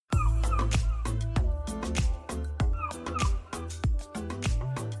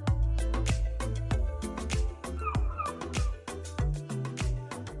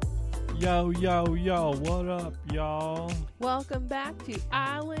Yo, yo, yo, what up, y'all? Welcome back to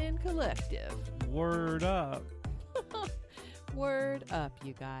Island Collective. Word up. Word up,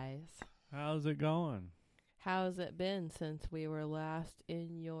 you guys. How's it going? How's it been since we were last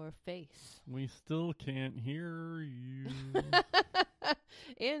in your face? We still can't hear you.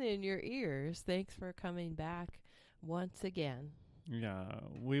 And in your ears. Thanks for coming back once again. Yeah,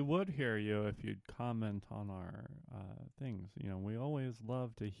 we would hear you if you'd comment on our things. You know, we always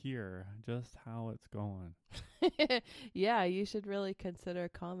love to hear just how it's going. Yeah, you should really consider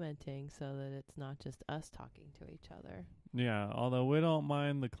commenting so that it's not just us talking to each other. Yeah, although we don't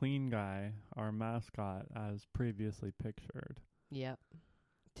mind the clean guy, our mascot, as previously pictured. Yep.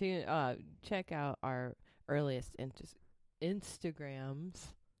 To check out our earliest Instagrams.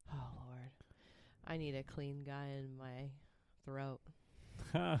 Oh, Lord. I need a clean guy in my throat.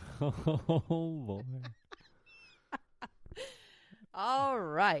 Oh, boy. All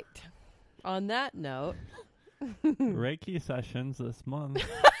right. On that note. Reiki sessions this month.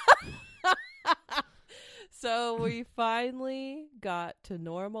 So we finally got to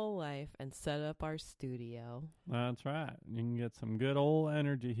normal life and set up our studio. That's right. You can get some good old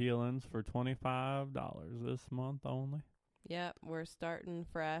energy healings for $25 this month only. Yep, we're starting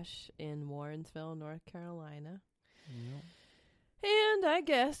fresh in Warrensville, North Carolina. Yep. And I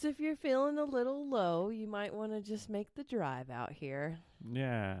guess if you're feeling a little low, you might want to just make the drive out here.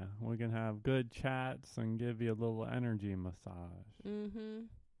 Yeah, we can have good chats and give you a little energy massage. Mm-hmm.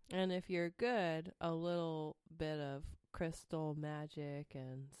 And if you're good, a little bit of crystal magic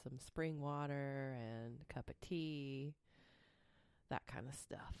and some spring water and a cup of tea, that kind of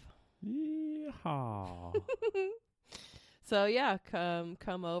stuff. Yeehaw. So yeah,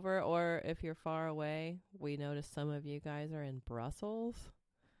 come over, or if you're far away, we notice some of you guys are in Brussels.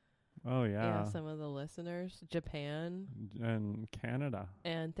 Oh, yeah. Yeah, some of the listeners, Japan. And Canada.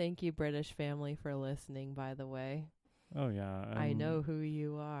 And thank you, British family, for listening, by the way. Oh, yeah. And I know who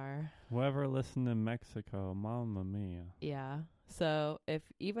you are. whoever listened in Mexico, mamma mia. Yeah. So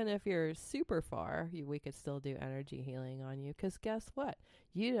even if you're super far, we could still do energy healing on you. Because guess what?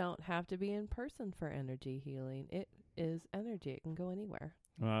 You don't have to be in person for energy healing. It is energy. It can go anywhere.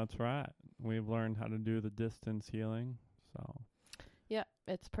 Well, that's right. We've learned how to do the distance healing. So. Yeah,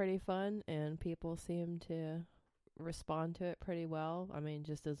 it's pretty fun, and people seem to respond to it pretty well. I mean,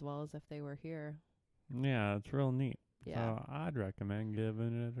 just as well as if they were here. Yeah, it's real neat. Yeah. So I'd recommend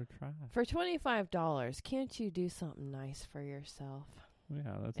giving it a try. For $25, can't you do something nice for yourself?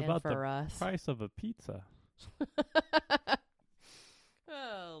 Yeah, that's and about for the us. price of a pizza.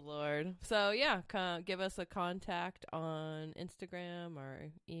 Oh, Lord. So, yeah, give us a contact on Instagram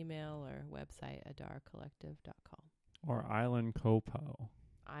or email or website, adarcollective.com. Or Island Copo.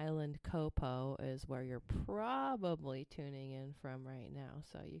 Island Copo is where you're probably tuning in from right now,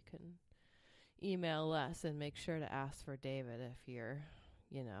 so you can email us and make sure to ask for David if you're,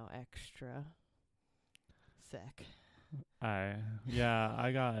 extra sick. I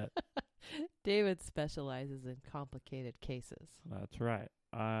got it. David specializes in complicated cases. That's right.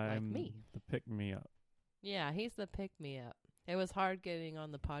 I'm me. the pick-me-up. Yeah, he's the pick-me-up. It was hard getting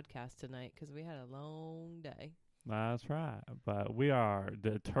on the podcast tonight because we had a long day. That's right. But we are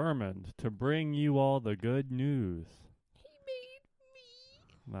determined to bring you all the good news. He made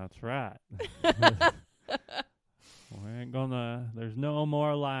me. That's right. There's no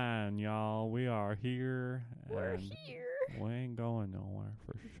more lying, y'all. We are here. We're here. We ain't going nowhere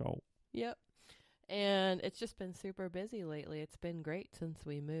for sure. Yep. And it's just been super busy lately. It's been great since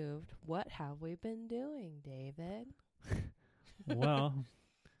we moved. What have we been doing, David? Well,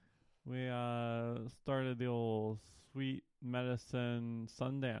 we started the old sweet medicine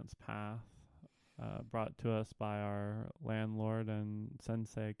Sundance path, brought to us by our landlord and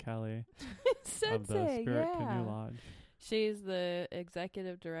Sensei Kelly of the Spirit Canoe Lodge. She's the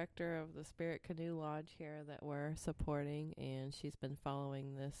executive director of the Spirit Canoe Lodge here that we're supporting, and she's been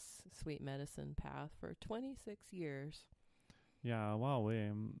following this sweet medicine path for 26 years. Yeah, wow,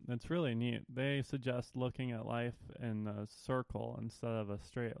 it's really neat. They suggest looking at life in a circle instead of a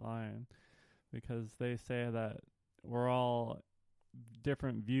straight line, because they say that we're all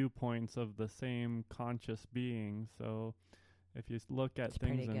different viewpoints of the same conscious being. So if you look at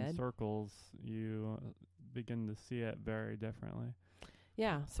things in circles, you begin to see it very differently.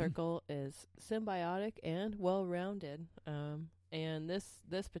 Yeah, circle is symbiotic and well-rounded. And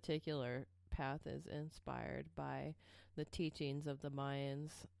this particular path is inspired by the teachings of the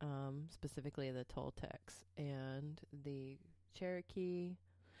Mayans, specifically the Toltecs and the Cherokee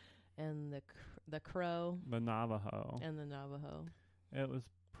and the Crow. The Navajo. And the Navajo. It was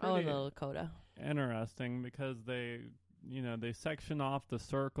pretty the Lakota. interesting because they they section off the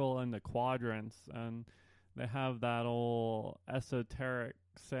circle into quadrants, and they have that old esoteric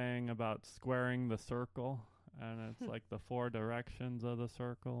saying about squaring the circle, and it's like the 4 directions of the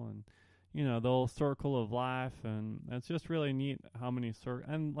circle, and the whole circle of life, and it's just really neat how many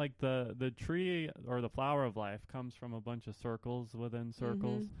and like the tree or the flower of life comes from a bunch of circles within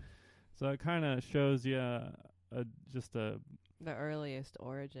circles. So it kind of shows you the earliest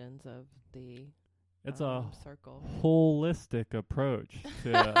origins of the it's a circle. Holistic approach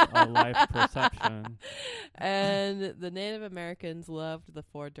to a life perception. And the Native Americans loved the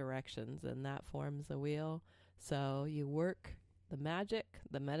 4 directions, and that forms the wheel. So you work the magic,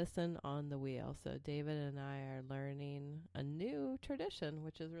 the medicine on the wheel. So David and I are learning a new tradition,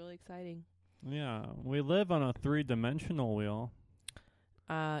 which is really exciting. Yeah, we live on a 3-dimensional wheel.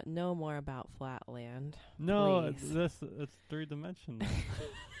 No more about flatland. No, please. it's 3-dimensional.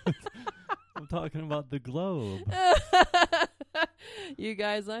 I'm talking about the globe. You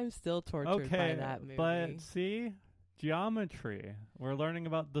guys, I'm still tortured by that movie. But see, geometry. We're learning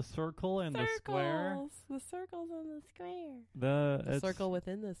about the circle and the square. The circles and the square. The circle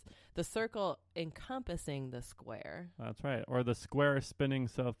within the circle encompassing the square. That's right. Or the square spinning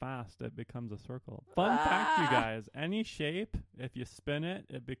so fast it becomes a circle. Fun fact, you guys. Any shape, if you spin it,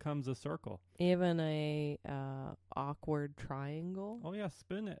 it becomes a circle. Even a awkward triangle? Oh, yeah,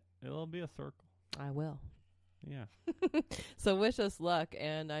 spin it. It'll be a circle. I will. Yeah. So wish us luck,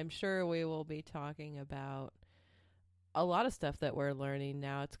 and I'm sure we will be talking about a lot of stuff that we're learning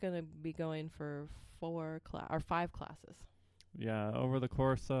now. It's going to be going for 5 classes. Yeah, over the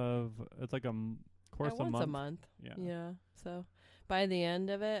course of, it's like a course once a month. a month. Yeah. So by the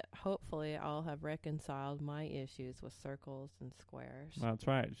end of it, hopefully I'll have reconciled my issues with circles and squares. That's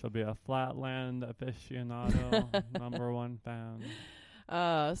right. She'll be a flatland aficionado, number 1 fan.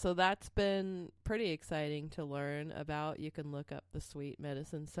 So that's been pretty exciting to learn about. You can look up the Sweet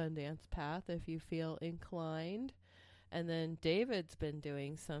Medicine Sundance Path if you feel inclined. And then David's been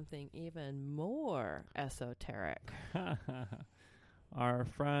doing something even more esoteric. Our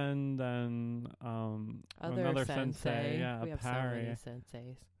friend and another sensei, we have Parry. so many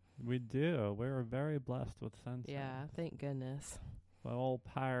senseis. We do. We were very blessed with sensei. Yeah, thank goodness. Well, old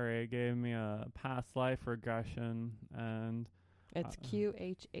Parry gave me a past life regression, and it's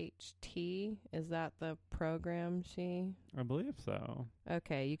QHHT. Is that the program she? I believe so.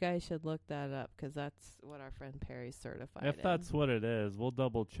 Okay, you guys should look that up because that's what our friend Perry's certified If that's what it is, we'll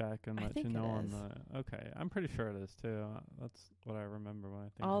double check and let you know on the. Okay, I'm pretty sure it is too. That's what I remember when I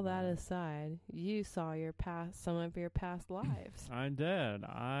think. All about that it. aside, you saw some of your past lives. I did.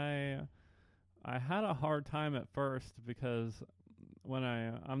 I had a hard time at first because when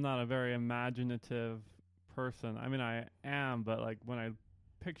I'm not a very imaginative person. I mean, I am, but like when I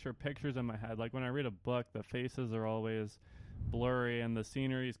picture pictures in my head, like when I read a book, the faces are always blurry and the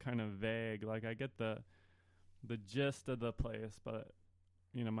scenery is kind of vague. Like I get the gist of the place, but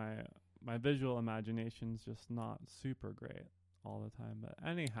my visual imagination's just not super great all the time. But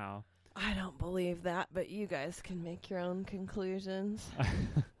anyhow, I don't believe that, but you guys can make your own conclusions.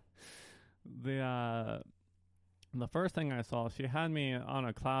 The first thing I saw, she had me on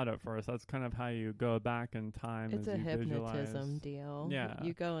a cloud at first. That's kind of how you go back in time. It's a hypnotism deal. Yeah.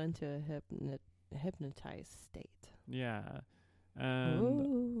 You go into a hypnotized state. Yeah.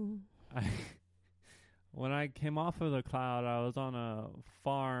 And when I came off of the cloud, I was on a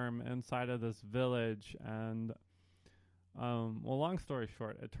farm inside of this village. And, long story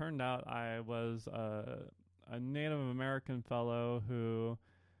short, it turned out I was a Native American fellow who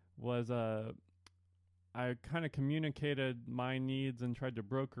was I kind of communicated my needs and tried to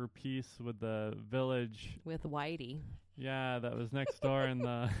broker peace with the village. With Whitey. Yeah, that was next door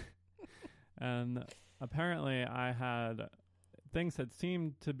and apparently things had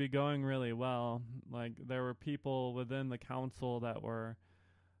seemed to be going really well. Like there were people within the council that were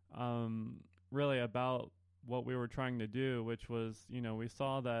really about what we were trying to do, which was, we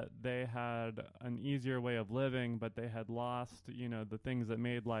saw that they had an easier way of living, but they had lost, the things that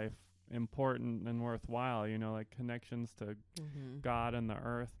made life important and worthwhile, like connections to God and the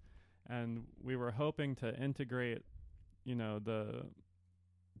earth. And we were hoping to integrate, to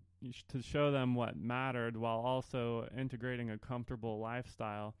show them what mattered while also integrating a comfortable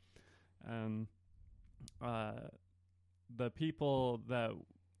lifestyle. And the people that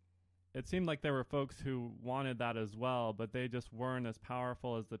it seemed like there were folks who wanted that as well, but they just weren't as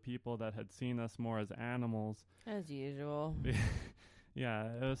powerful as the people that had seen us more as animals. As usual. Yeah,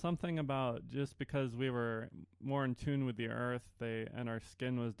 it was something about just because we were more in tune with the earth, and our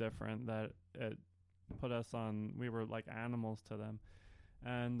skin was different, that it put us on, we were like animals to them.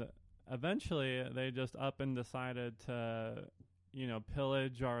 And eventually they just up and decided to,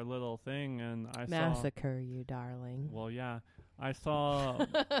 pillage our little thing. And I Massacre you, darling. Well, yeah. I saw,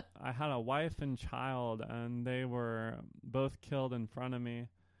 I had a wife and child, and they were both killed in front of me.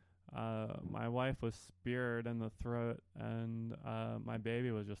 My wife was speared in the throat, and my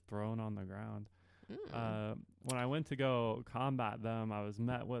baby was just thrown on the ground. When I went to go combat them, I was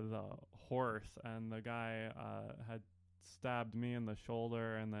met with a horse, and the guy had stabbed me in the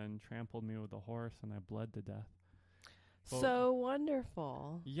shoulder and then trampled me with the horse, and I bled to death. So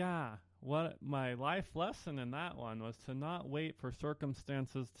wonderful. Yeah. What my life lesson in that one was to not wait for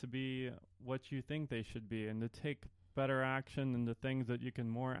circumstances to be what you think they should be, and to take better action into things that you can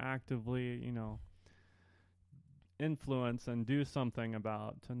more actively, influence and do something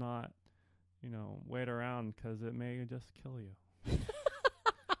about, to not, wait around, because it may just kill you.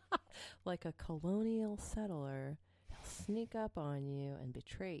 Like a colonial settler, he'll sneak up on you and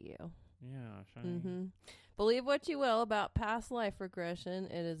betray you. Yeah, shiny. Believe what you will about past life regression.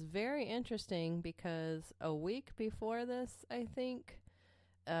 It is very interesting because a week before this, I think,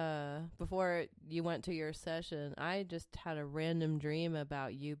 before you went to your session, I just had a random dream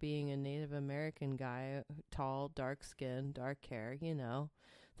about you being a Native American guy, tall, dark skin, dark hair,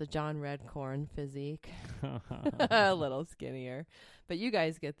 the John Redcorn physique, a little skinnier. But you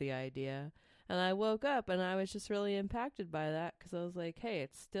guys get the idea. And I woke up and I was just really impacted by that, because I was like, hey,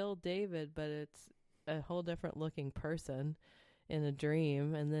 it's still David, but it's a whole different looking person in a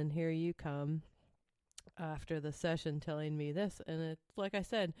dream. And then here you come after the session telling me this. And it's like I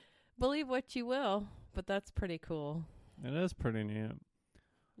said, believe what you will, but that's pretty cool. It is pretty neat.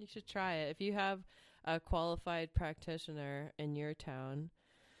 You should try it. If you have a qualified practitioner in your town,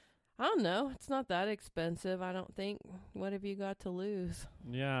 I don't know. It's not that expensive, I don't think. What have you got to lose?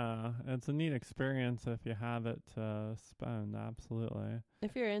 Yeah, it's a neat experience if you have it to spend, absolutely.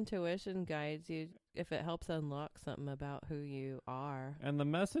 If your intuition guides you, if it helps unlock something about who you are. And the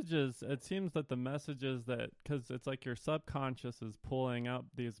messages, it seems that the messages that, because it's like your subconscious is pulling up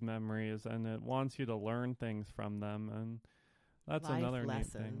these memories and it wants you to learn things from them. And that's life another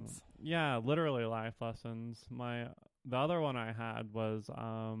lessons. neat thing. Yeah, literally life lessons. The other one I had was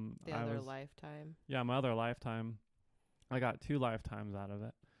the other lifetime. Yeah, my other lifetime. I got 2 lifetimes out of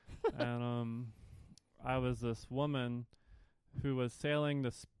it. And I was this woman who was sailing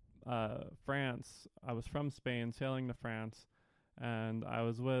to France. I was from Spain, sailing to France, and I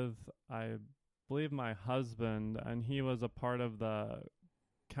was with, I believe, my husband, and he was a part of the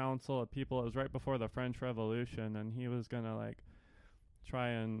council of people. It was right before the French Revolution, and he was going to try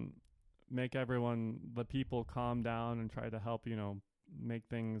and make the people calm down and try to help, make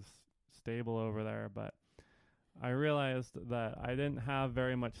things stable over there. But I realized that I didn't have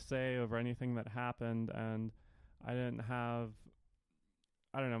very much say over anything that happened, and I didn't have,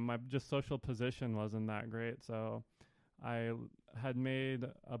 my just social position wasn't that great. So I had made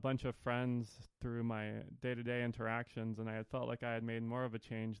a bunch of friends through my day-to-day interactions, and I had felt like I had made more of a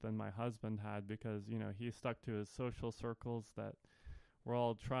change than my husband had, because, he stuck to his social circles that we're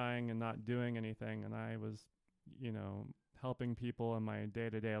all trying and not doing anything, and I was, helping people in my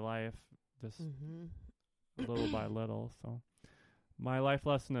day-to-day life just little by little. So my life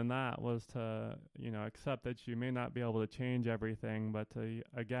lesson in that was to, accept that you may not be able to change everything, but to,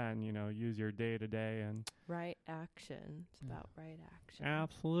 again, use your day-to-day and right action. It's about right action.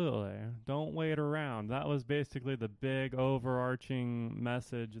 Absolutely. Don't wait around. That was basically the big overarching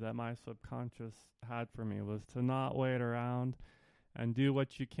message that my subconscious had for me, was to not wait around and do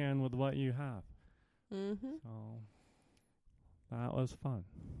what you can with what you have. So that was fun.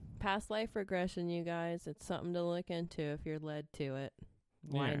 Past life regression, you guys. It's something to look into if you're led to it.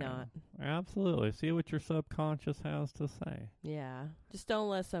 Why not? Absolutely. See what your subconscious has to say. Yeah. Just don't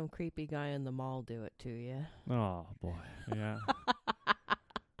let some creepy guy in the mall do it to you. Oh, boy. Yeah.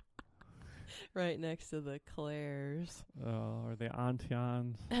 Right next to the Claire's. Or the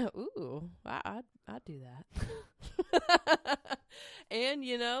Antians. Ooh, I'd do that. And,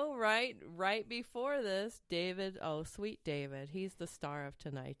 right before this, David, sweet David, he's the star of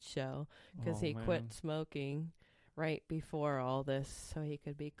tonight's show, because he quit smoking right before all this so he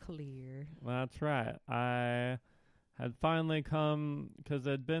could be clear. That's right. I had finally come, because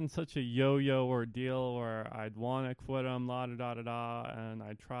it had been such a yo-yo ordeal where I'd want to quit them, la-da-da-da-da, and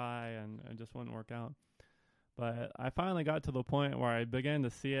I'd try, and it just wouldn't work out. But I finally got to the point where I began to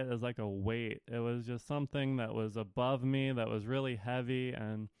see it as like a weight. It was just something that was above me, that was really heavy,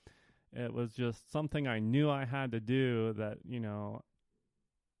 and it was just something I knew I had to do that,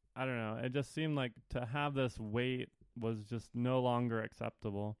 I don't know. It just seemed like to have this weight was just no longer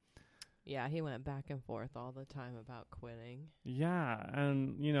acceptable. Yeah, he went back and forth all the time about quitting. Yeah,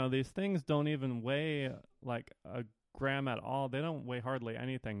 and these things don't even weigh like a gram at all. They don't weigh hardly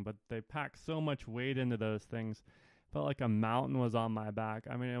anything, but they pack so much weight into those things. Felt like a mountain was on my back.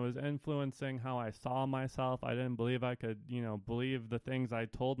 I mean, it was influencing how I saw myself. I didn't believe I could, believe the things I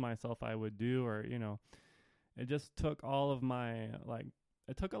told myself I would do, or it just took all of my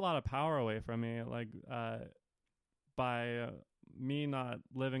it took a lot of power away from me, by me not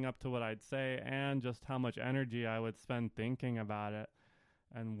living up to what I'd say, and just how much energy I would spend thinking about it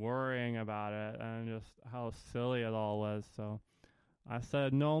and worrying about it, and just how silly it all was. So I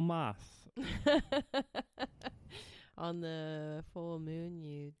said no mas. On the full moon,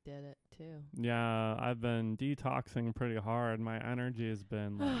 you did it too. Yeah, I've been detoxing pretty hard. My energy has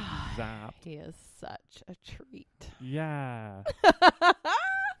been zapped. He is such a treat. Yeah.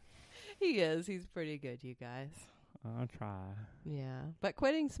 He is. He's pretty good, you guys. I'll try. Yeah. But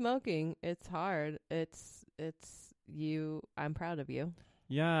quitting smoking, it's hard. It's you. I'm proud of you.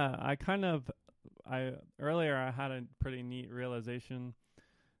 Yeah, earlier I had a pretty neat realization.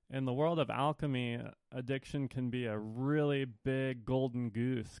 In the world of alchemy, addiction can be a really big golden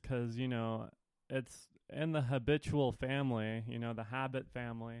goose because, it's in the habitual family, the habit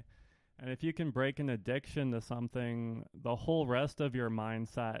family. And if you can break an addiction to something, the whole rest of your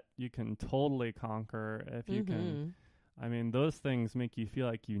mindset you can totally conquer. If you can, I mean, those things make you feel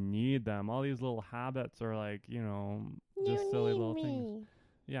like you need them. All these little habits are like, just silly little things.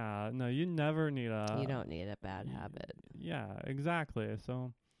 Yeah, no, you never need You don't need a bad habit. Yeah, exactly.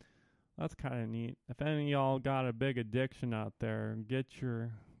 So that's kind of neat. If any of y'all got a big addiction out there, get your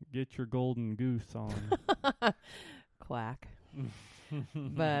golden goose on. Quack.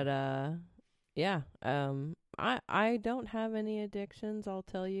 But yeah, I don't have any addictions, I'll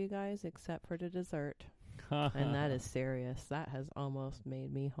tell you guys, except for the dessert. And that is serious. That has almost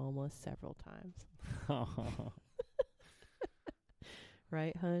made me homeless several times.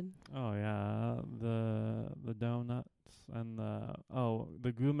 Right, hun? Oh yeah, the donuts and the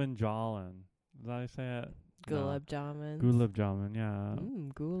gumanjalan. Did I say it? Gulab jamans. Gulab jamun, yeah.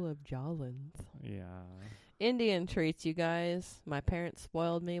 Gulab jalans. Yeah. Indian treats, you guys. My parents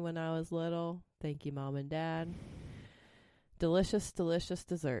spoiled me when I was little. Thank you, Mom and Dad. Delicious, delicious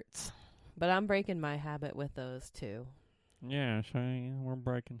desserts. But I'm breaking my habit with those too. Yeah, Shane, we're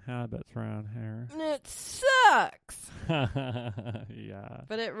breaking habits around here. It sucks. Yeah.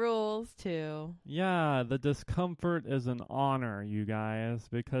 But it rules too. Yeah, the discomfort is an honor, you guys,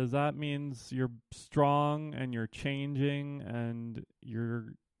 because that means you're strong and you're changing and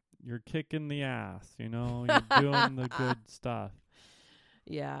you're kicking the ass, you're doing the good stuff.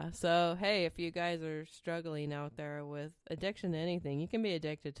 Yeah. So, hey, if you guys are struggling out there with addiction to anything, you can be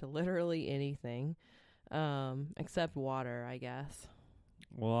addicted to literally anything. Except water, I guess.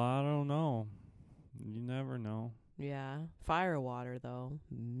 Well, I don't know. You never know. Yeah. Fire water, though.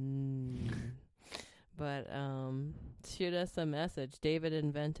 But, shoot us a message. David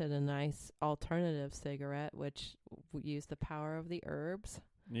invented a nice alternative cigarette, which used the power of the herbs.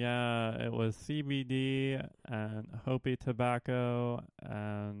 Yeah, it was CBD and Hopi tobacco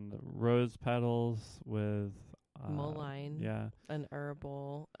and rose petals with mullein. Yeah. An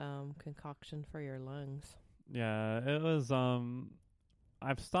herbal concoction for your lungs. Yeah, it was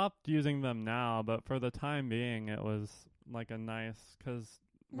I've stopped using them now, but for the time being it was like a nice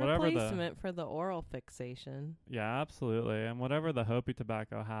replacement for the oral fixation. Yeah, absolutely. And whatever the Hopi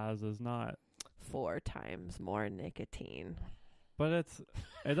tobacco has is not 4 times more nicotine. But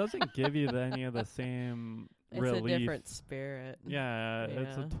it doesn't give you any of the same relief. It's a different spirit. Yeah,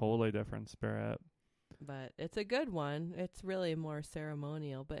 it's a totally different spirit. But it's a good one. It's really more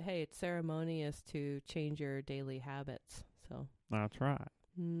ceremonial. But hey, it's ceremonious to change your daily habits. So that's right.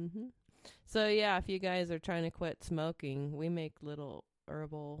 Mm-hmm. So yeah, if you guys are trying to quit smoking, we make little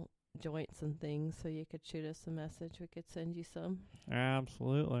herbal joints and things. So you could shoot us a message. We could send you some.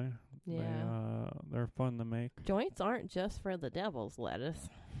 Absolutely. Yeah. They're fun to make. Joints aren't just for the devil's lettuce.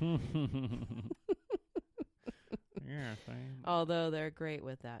 Yeah, same. Although they're great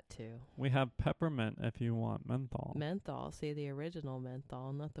with that too. We have peppermint if you want menthol. Menthol. See, the original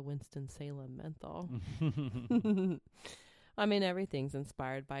menthol, not the Winston-Salem menthol. I mean, everything's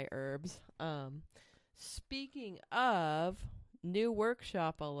inspired by herbs. Speaking of, new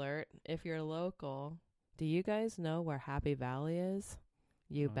workshop alert. If you're local, do you guys know where Happy Valley is?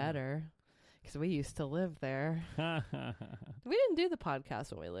 You better. Because we used to live there. We didn't do the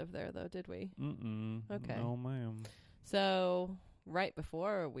podcast when we lived there, though, did we? Okay. No, ma'am. So, right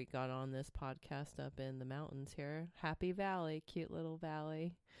before we got on this podcast up in the mountains here, Happy Valley, cute little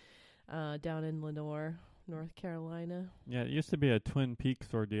valley, down in Lenore, North Carolina. Yeah, it used to be a Twin Peaks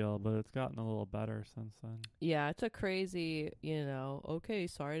ordeal, but it's gotten a little better since then. Yeah, it's a crazy, okay,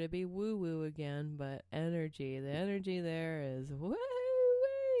 sorry to be woo-woo again, but the energy there is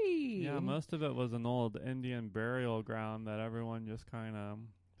woo-wee. Yeah, most of it was an old Indian burial ground that everyone just kind of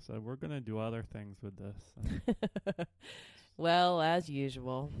said, we're going to do other things with this. Well, as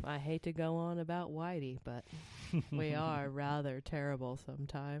usual, I hate to go on about Whitey, but we are rather terrible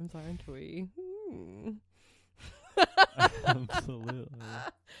sometimes, aren't we? Absolutely.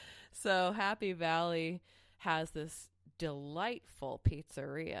 So Happy Valley has this delightful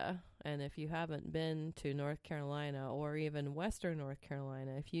pizzeria. And if you haven't been to North Carolina or even Western North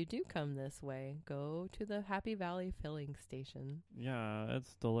Carolina, if you do come this way, go to the Happy Valley filling station. Yeah,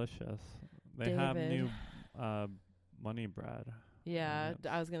 it's delicious. They have new money bread. Yeah,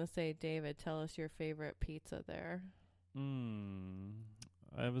 I was going to say, David, tell us your favorite pizza there.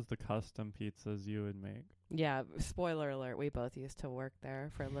 It was the custom pizzas you would make. Yeah, spoiler alert, we both used to work there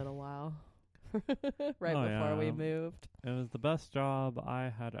for a little while. Before we moved. It was the best job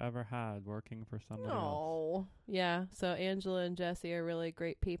I had ever had, working for somebody else. Yeah. So Angela and Jesse are really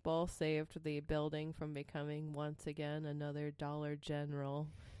great people. Saved the building from becoming once again another Dollar General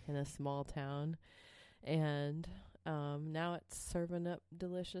in a small town. And now it's serving up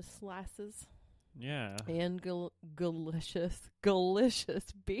delicious slices. Yeah. And delicious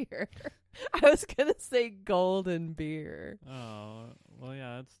beer. I was going to say golden beer. Oh, well,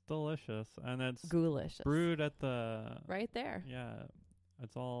 yeah, it's delicious. And it's Goolicious. brewed at the... Right there. Yeah.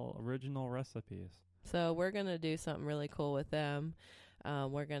 It's all original recipes. So we're going to do something really cool with them.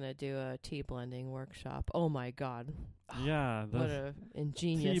 We're going to do a tea blending workshop. Oh, my God. Yeah. What an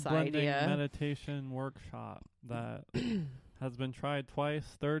ingenious tea blending idea. meditation workshop that has been tried twice.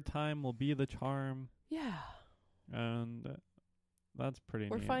 Third time will be the charm. Yeah. And that's pretty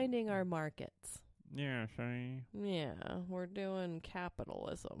neat. We're finding our markets. Yeah, shiny. Yeah, we're doing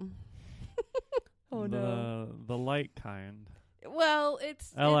capitalism. The light kind. Well,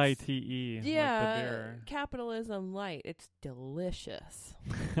 it's LITE. Yeah, like the beer. capitalism light. It's delicious.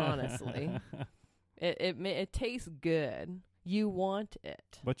 Honestly, it tastes good. You want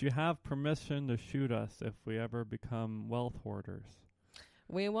it. But you have permission to shoot us if we ever become wealth hoarders.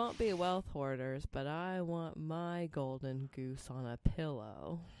 We won't be wealth hoarders, but I want my golden goose on a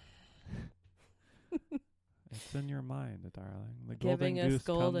pillow. It's in your mind, darling. The Giving golden us goose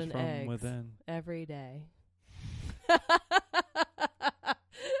golden comes from eggs within. every day.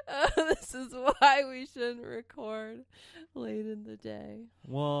 This is why we shouldn't record late in the day.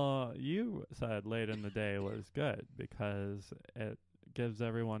 Well, you said late in the day was good because it gives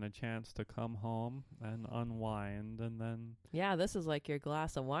everyone a chance to come home and unwind, and then... Yeah, this is like your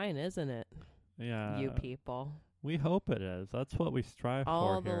glass of wine, isn't it? Yeah. You people. We hope it is. That's what we strive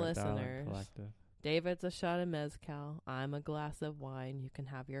All for here the at Dialogue listeners. Collective. David's a shot of mezcal. I'm a glass of wine. You can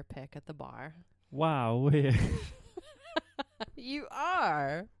have your pick at the bar. Wow. You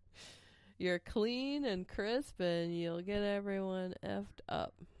are. You're clean and crisp, and you'll get everyone effed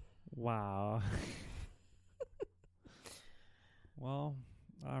up. Wow. Well,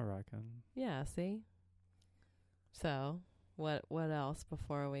 I reckon. Yeah, see? So, what else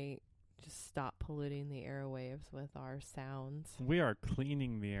before we just stop polluting the airwaves with our sounds? We are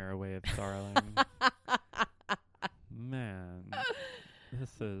cleaning the airwaves, darling. Man,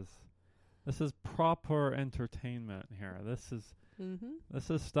 this is proper entertainment here. This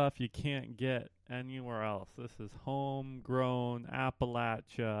is stuff you can't get anywhere else. This is homegrown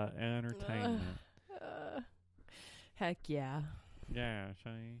Appalachia entertainment. Heck yeah. Yeah,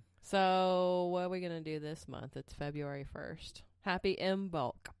 shiny. So, what are we going to do this month? It's February 1st. Happy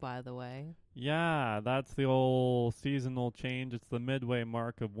Imbolc, by the way. Yeah, that's the old seasonal change. It's the midway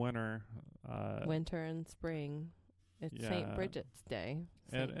mark of winter. Winter and spring. It's St. Bridget's Day.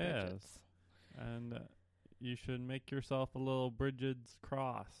 It is. And you should make yourself a little Bridget's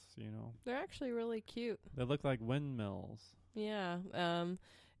cross, They're actually really cute. They look like windmills. Yeah.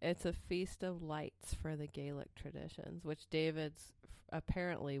 It's a feast of lights for the Gaelic traditions, which David's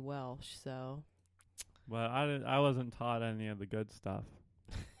apparently Welsh, so... Well, I wasn't taught any of the good stuff.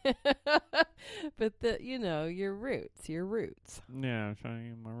 But your roots. Yeah,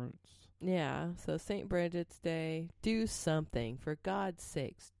 showing my roots. Yeah, so St. Bridget's Day, do something. For God's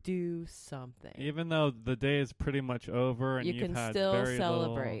sakes, do something. Even though the day is pretty much over and you you've can had still very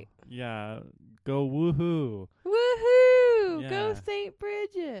celebrate. Yeah, go woohoo. Woohoo! Yeah. Go St.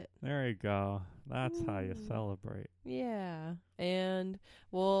 Bridget. There you go. That's how you celebrate. Yeah. And,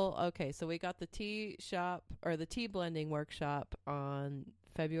 okay, so we got the tea shop, or the tea blending workshop on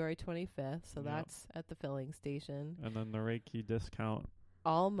February 25th, so that's at the filling station. And then the Reiki discount.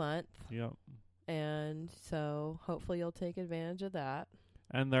 All month. Yep. And so hopefully you'll take advantage of that.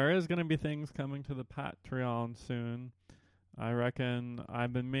 And there is going to be things coming to the Patreon soon. I reckon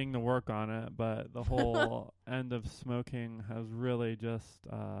I've been meaning to work on it, but the whole end of smoking has really just...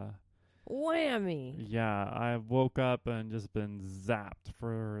 whammy. Yeah, I woke up and just been zapped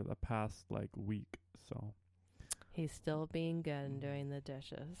for the past, week, so... He's still being good and doing the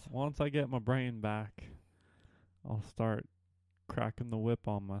dishes. Once I get my brain back, I'll start cracking the whip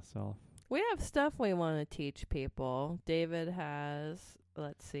on myself. We have stuff we want to teach people. David has,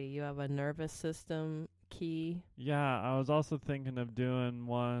 let's see, you have a nervous system key. Yeah, I was also thinking of doing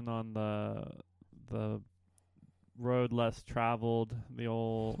one on the road less traveled, the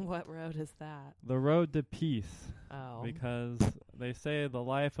old... What road is that? The road to peace. Oh. Because they say the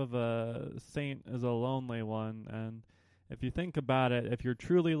life of a saint is a lonely one, and if you think about it, if you're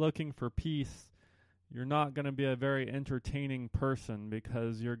truly looking for peace, you're not going to be a very entertaining person,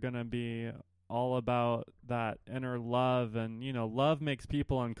 because you're going to be all about that inner love, and love makes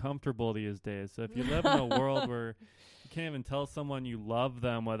people uncomfortable these days. So if you live in a world where you can't even tell someone you love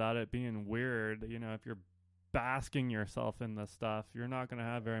them without it being weird, if you're basking yourself in this stuff, you're not going to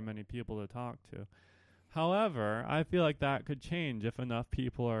have very many people to talk to. However, I feel like that could change if enough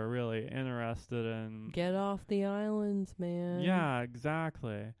people are really interested in... Get off the islands, man. Yeah,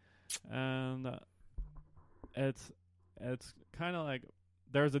 exactly. And it's kind of like...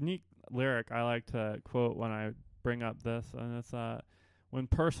 There's a neat lyric I like to quote when I bring up this, and it's when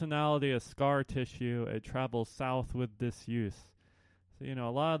personality is scar tissue, it travels south with disuse. So,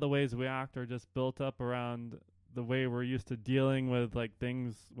 a lot of the ways we act are just built up around the way we're used to dealing with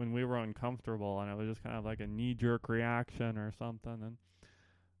things when we were uncomfortable, and it was just kind of like a knee-jerk reaction or something.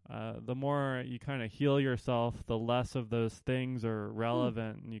 And the more you kind of heal yourself, the less of those things are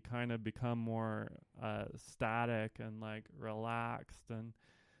relevant, and you kind of become more static and relaxed. And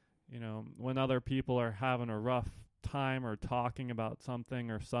when other people are having a rough time or talking about something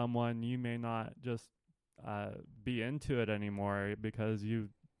or someone, you may not just be into it anymore because you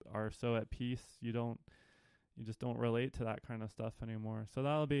are so at peace. You just don't relate to that kind of stuff anymore. So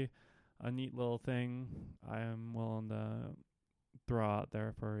that'll be a neat little thing I am willing to throw out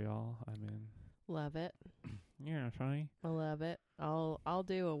there for y'all. I mean, love it. Yeah, Shani. I love it. I'll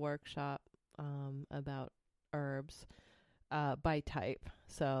do a workshop about herbs by type.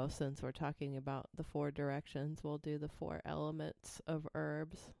 So since we're talking about the 4 directions, we'll do the 4 elements of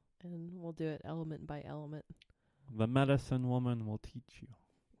herbs, and we'll do it element by element. The medicine woman will teach you.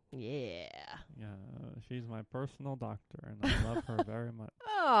 Yeah. Yeah, she's my personal doctor, and I love her very much.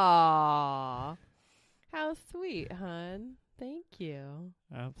 Aww. How sweet, hon. Thank you.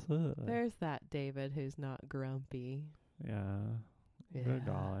 Absolutely. There's that David who's not grumpy. Yeah. Yeah. Good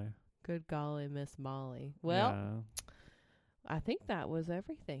golly. Good golly, Miss Molly. Well, yeah. I think that was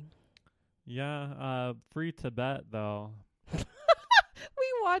everything. Yeah, free Tibet, though. We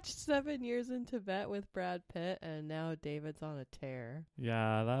watched 7 Years in Tibet with Brad Pitt, and now David's on a tear.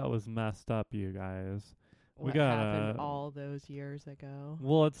 Yeah, that was messed up, you guys. What happened all those years ago?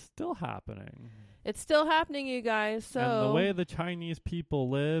 Well, it's still happening. It's still happening, you guys. So and the way the Chinese people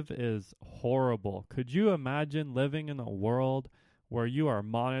live is horrible. Could you imagine living in a world where you are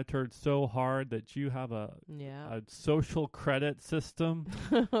monitored so hard that you have a social credit system?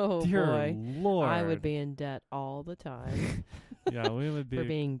 Oh, dear boy. Lord. I would be in debt all the time. Yeah, we would be for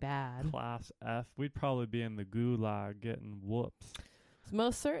being bad. Class F. We'd probably be in the gulag getting whoops.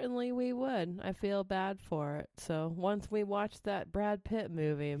 Most certainly we would. I feel bad for it. So once we watched that Brad Pitt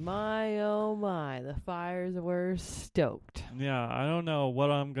movie, my oh my, the fires were stoked. Yeah, I don't know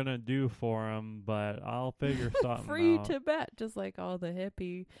what I'm going to do for him, but I'll figure something Free out. Tibet, just like all the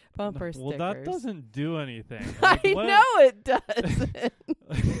hippie bumper stickers. Well, that doesn't do anything. I know it doesn't.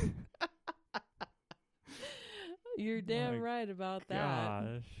 You're damn right about that.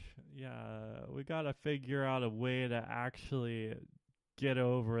 Gosh. Yeah, we got to figure out a way to actually get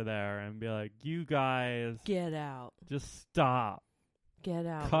over there and be like, you guys, get out. Just stop. Get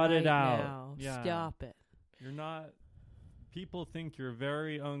out. Cut right it out. Now. Yeah. Stop it. You're not. People think you're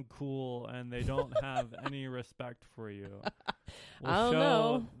very uncool and they don't have any respect for you. We'll I don't show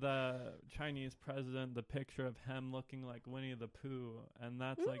know. the Chinese president the picture of him looking like Winnie the Pooh, and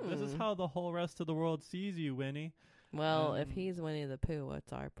that's like, this is how the whole rest of the world sees you, Winnie. Well, if he's Winnie the Pooh,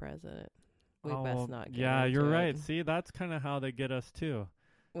 what's our president? We best not get Yeah, into you're it. right. See, that's kind of how they get us too.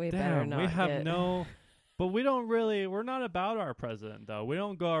 We better not we have get... no... But we're not about our president, though. We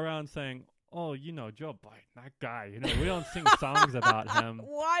don't go around saying, oh, Joe Biden, that guy, we don't sing songs about him.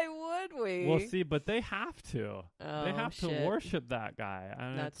 Why would we? Well, see, but they have to. Oh, they have to worship that guy.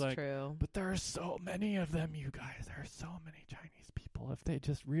 And that's it's like, true. But there are so many of them, you guys. There are so many Chinese people people if they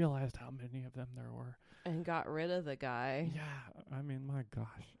just realized how many of them there were. And got rid of the guy. Yeah, I mean, my gosh.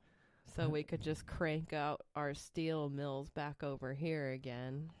 So we could just crank out our steel mills back over here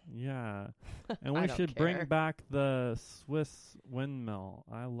again. Yeah. And we should bring back the Swiss windmill.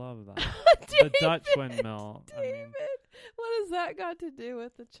 I love that. The Dutch windmill. David, what has that got to do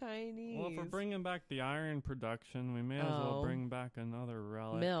with the Chinese? Well, if we're bringing back the iron production, we may as well bring back another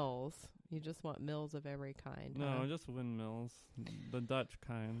relic. Mills. You just want mills of every kind. No, just windmills. The Dutch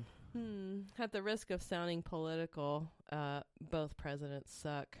kind. At the risk of sounding political, both presidents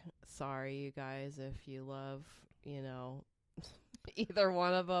suck. Sorry, you guys, if you love, either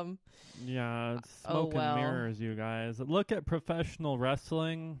one of them. Yeah, it's smoke and mirrors, you guys. Look at professional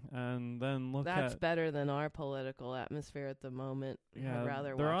wrestling, and then That's better than our political atmosphere at the moment. Yeah, I'd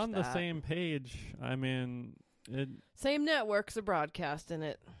rather they're watch on the same page. I mean, same networks are broadcasting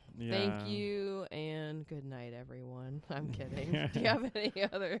it. Yeah. Thank you, and good night, everyone. I'm kidding. Do you have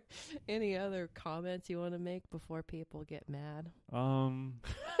any other comments you want to make before people get mad?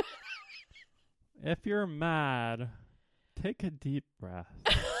 If you're mad, take a deep breath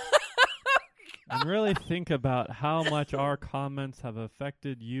and really think about how much our comments have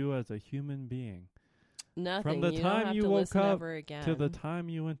affected you as a human being. Nothing. From the time you woke up to the again. time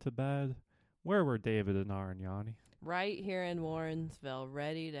you went to bed, where were David and Arignani? Right here in Warrensville,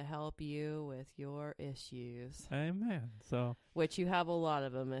 ready to help you with your issues. Amen. So, which you have a lot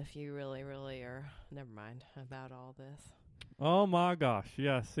of them if you really, really are. Never mind about all this. Oh my gosh.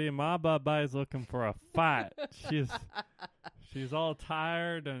 Yeah, see, my bye-bye's looking for a fight. She's all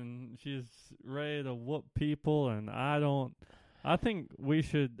tired and she's ready to whoop people, and I think we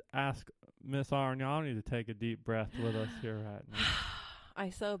should ask Miss Arignani to take a deep breath with us here right now. I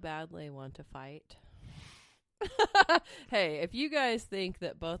so badly want to fight. Hey, if you guys think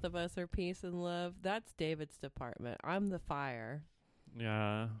that both of us are peace and love, that's David's department. I'm the fire.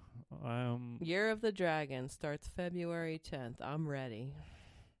 Yeah. Year of the Dragon starts February 10th. I'm ready.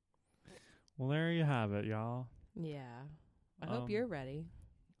 Well, there you have it, y'all. Yeah. I hope you're ready.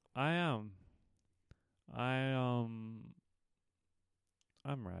 I am. I'm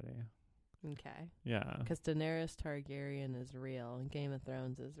ready. Okay. Yeah. Because Daenerys Targaryen is real, and Game of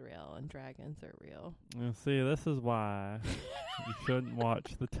Thrones is real, and dragons are real. You see, this is why you shouldn't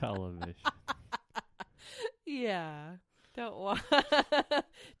watch the television. Yeah. Don't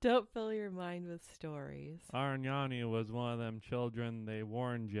fill your mind with stories. Arignani was one of them children they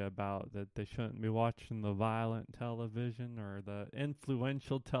warned you about, that they shouldn't be watching the violent television or the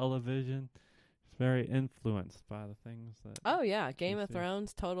influential television. It's very influenced by the things that... Oh, yeah. Game of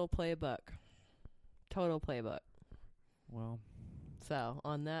Thrones, total playbook. Total playbook. Well... So,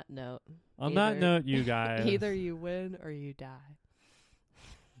 on that note... you guys... Either you win or you die.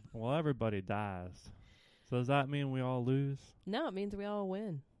 Well, everybody dies. So does that mean we all lose? No, it means we all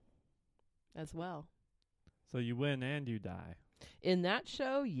win. As well. So you win and you die. In that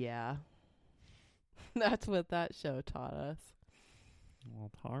show, yeah. That's what that show taught us.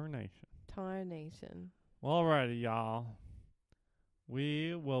 Well, tarnation. Tarnation. Well, alrighty, y'all.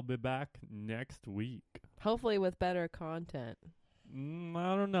 We will be back next week. Hopefully with better content.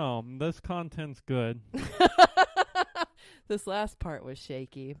 I don't know. This content's good. This last part was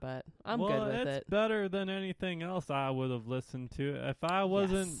shaky, but I'm good with it. It's better than anything else I would have listened to. If I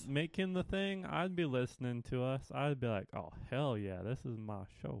wasn't making the thing, I'd be listening to us. I'd be like, oh, hell yeah, this is my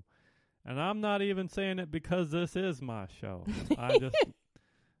show. And I'm not even saying it because this is my show.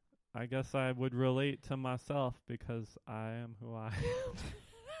 I guess I would relate to myself because I am who I am.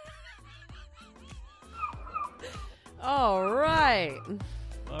 All right.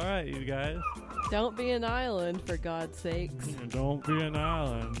 All right, you guys. Don't be an island, for God's sakes. Don't be an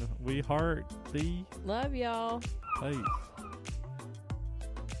island. We heart thee. Love y'all. Peace.